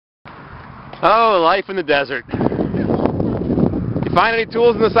Oh, life in the desert. You find any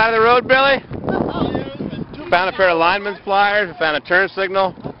tools on the side of the road, Billy? Found a pair of lineman's pliers. We found a turn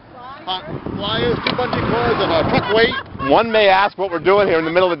signal. Flyers, 2 bungee cords, and a truck weight. One may ask what we're doing here in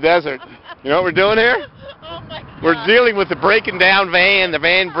the middle of the desert. You know what we're doing here? Oh my God. We're dealing with the breaking down van. The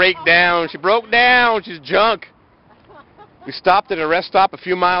van break down. She broke down. She's junk. We stopped at a rest stop a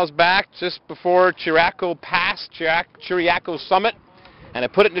few miles back, just before Chiriaco Pass, Chiriaco Summit, and I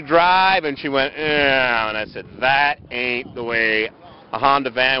put it into drive, and she went, "Yeah," and I said, that ain't the way a Honda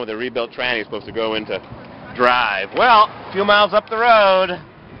van with a rebuilt tranny is supposed to go into drive. Well, a few miles up the road,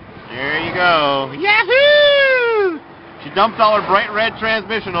 there you go. Yahoo! She dumped all her bright red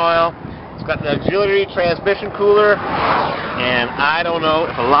transmission oil. It's got the auxiliary transmission cooler, and I don't know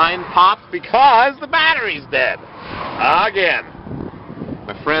if a line popped because the battery's dead. Again.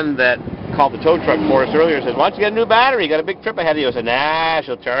 My friend that called the tow truck for us earlier says, "Why don't you get a new battery? You got a big trip ahead of you." I said, "Nah,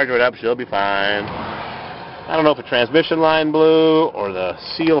 she'll charge it up. She'll be fine." I don't know if a transmission line blew or the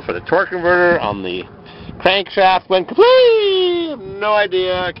seal for the torque converter on the crankshaft went kaput. I have no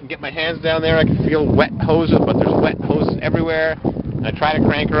idea. I can get my hands down there. I can feel wet hoses, but there's wet hoses everywhere. And I tried to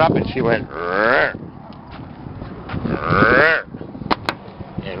crank her up, and she went, "Rrr, rrr."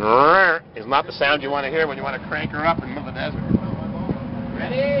 And rrr is not the sound you want to hear when you want to crank her up in the middle of the desert.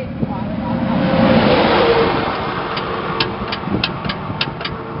 Ready?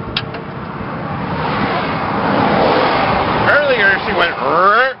 Earlier she went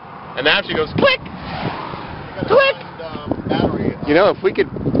rrr, and now she goes click, click. You know, if we could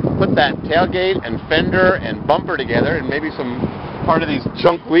put that tailgate and fender and bumper together and maybe some part of these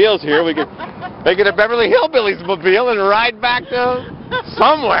junk wheels here, we could make it a Beverly Hillbillies mobile and ride back to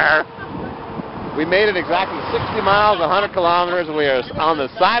somewhere. We made it exactly 60 miles, 100 kilometers, and we are on the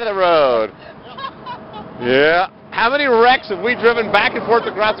side of the road. Yeah. How many wrecks have we driven back and forth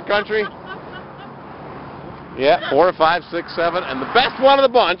across the country? Yeah, 4, 5, 6, 7, and the best one of the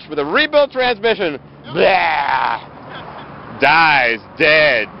bunch with a rebuilt transmission, blah, dies,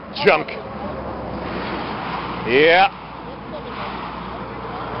 dead, junk. Yeah.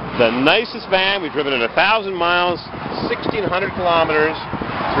 The nicest van. We've driven it 1,000 miles, 1,600 kilometers,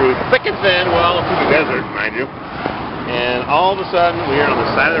 through thick and thin, well, through the desert, mind you. And all of a sudden, we are on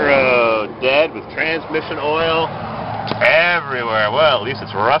the side of the road, dead with transmission oil everywhere. Well, at least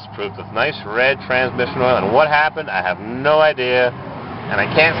it's rust-proof with nice red transmission oil. And what happened? I have no idea. And I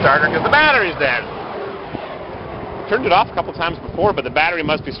can't start her because the battery's dead. I turned it off a couple times before, but the battery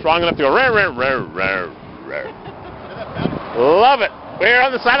must be strong enough to go rah, rah, rah, rah, rah. Love it. We're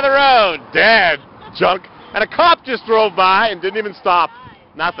on the side of the road, dead, junk, and a cop just drove by and didn't even stop.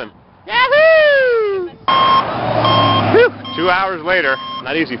 Nothing. Yahoo! Whew. 2 hours later,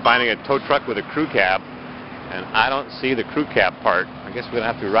 not easy finding a tow truck with a crew cab, and I don't see the crew cab part. I guess we're going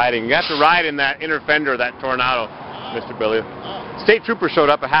to have to be riding. You have to ride in that inner fender of that Tornado, Mr. Billy. State trooper showed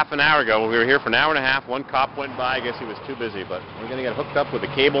up a half an hour ago. We were here for an hour and a half. One cop went by. I guess he was too busy, but we're going to get hooked up with a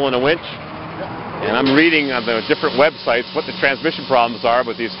cable and a winch. And I'm reading on the different websites what the transmission problems are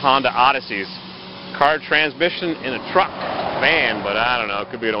with these Honda Odysseys. Car transmission in a truck, van, but I don't know.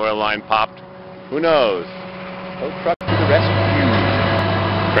 It could be an oil line popped. Who knows? Tow truck to the rescue.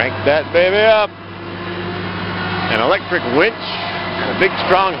 Crank that baby up. An electric winch, and a big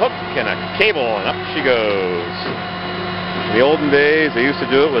strong hook, and a cable, and up she goes. In the olden days, they used to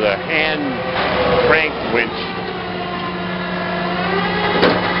do it with a hand crank winch.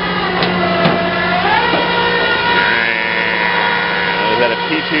 Is that a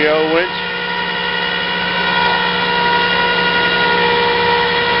PTO winch?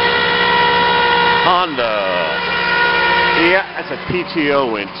 Honda. Yeah, that's a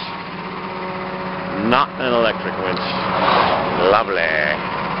PTO winch. Not an electric winch. Lovely.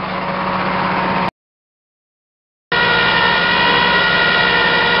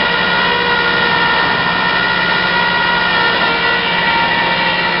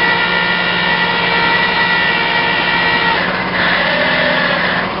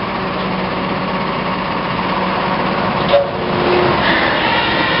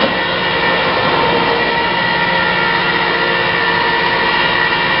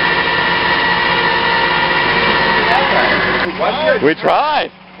 We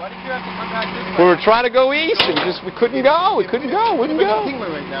tried. Why did you have to come back this way? We were trying to go east and just we couldn't go. We couldn't go. Wouldn't go.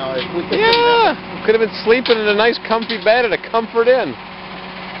 Right now, we Yeah. We could have been sleeping in a nice comfy bed at a Comfort Inn.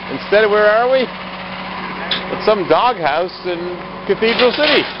 Instead, where are we? At some doghouse in Cathedral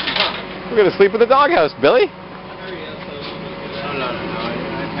City. We're going to sleep at the doghouse, Billy.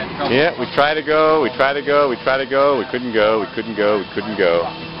 Yeah, we tried to go. We tried to go. We tried to go. We couldn't go. We couldn't go. We couldn't go.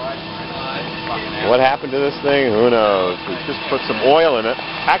 What happened to this thing? Who knows? We just put some oil in it.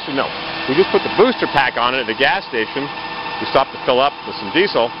 Actually, no. We just put the booster pack on it at the gas station. We stopped to fill up with some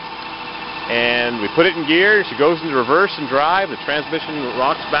diesel. And we put it in gear. She goes into reverse and drive. The transmission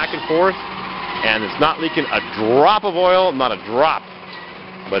rocks back and forth. And it's not leaking a drop of oil, not a drop.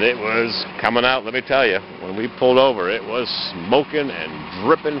 But it was coming out, let me tell you. When we pulled over, it was smoking and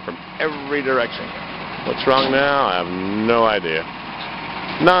dripping from every direction. What's wrong now? I have no idea.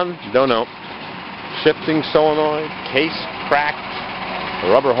 None. Don't know. Shifting solenoid, case cracked.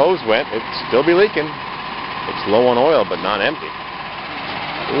 The rubber hose went. It'd still be leaking. It's low on oil, but not empty.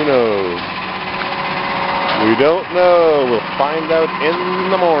 Who knows? We don't know. We'll find out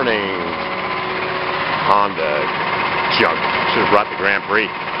in the morning. Honda junk. Should have brought the Grand Prix.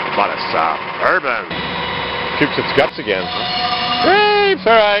 Bought a Suburban. Pukes its guts again. Scrapes.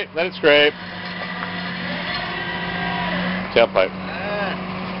 All right. Let it scrape. Tailpipe.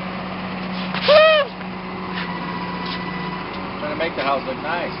 Trying to make the house look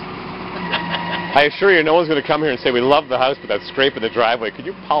nice. I assure you, no one's going to come here and say, we love the house, but that scrape in the driveway. Could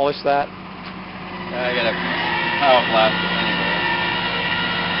you polish that? I got a power blast anyway.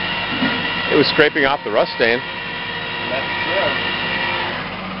 It was scraping off the rust stain. That's true.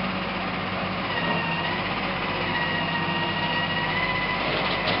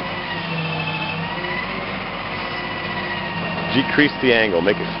 Decrease the angle,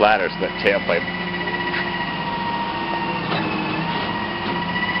 make it flatter so that tailpipe.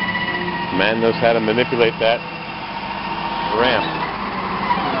 Man knows how to manipulate that ramp.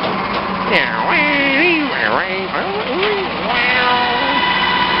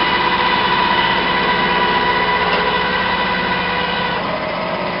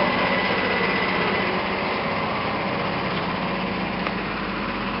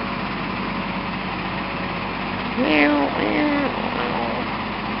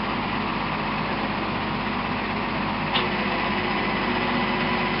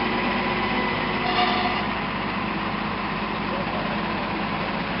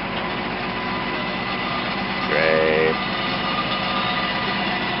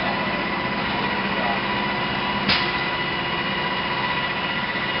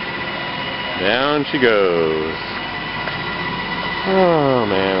 Down she goes. Oh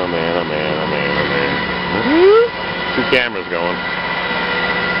man, oh man, oh man, oh man, oh man. Two cameras going.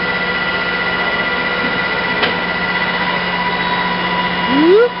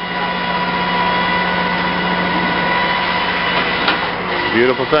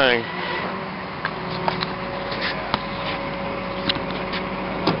 Beautiful thing.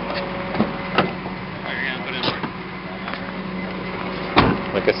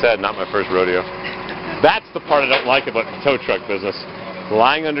 Like I said, not my first rodeo. That's the part I don't like about the tow truck business.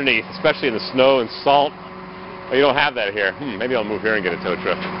 Lying underneath, especially in the snow and salt. Oh, you don't have that here. Maybe I'll move here and get a tow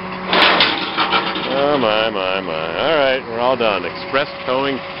truck. Oh, my, my, my. All right, we're all done. Express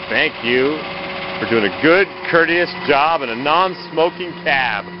Towing, thank you for doing a good, courteous job in a non-smoking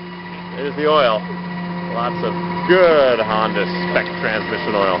cab. There's the oil. Lots of good Honda spec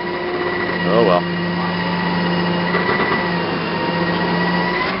transmission oil. Oh, well.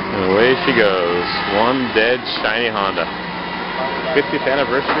 And away she goes. One dead, shiny Honda. 50th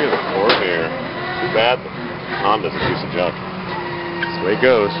anniversary of the Corvair. Too bad Honda's a piece of junk. That's the way it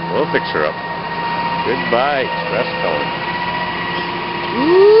goes. We'll fix her up. Goodbye, Express Towing.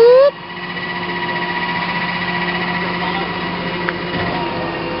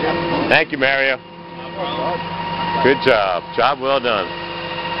 Thank you, Mario. Good job. Job well done.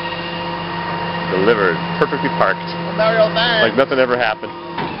 Delivered. Perfectly parked. Well, Mario, thanks. Like nothing ever happened.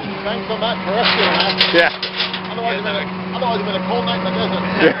 Thanks so much for rescuing us. Yeah. Otherwise, it's been a cold night in the desert.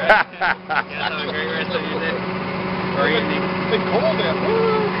 Yeah, have a great rest of your day. Or evening. It's been cold there.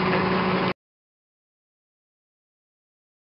 Woo.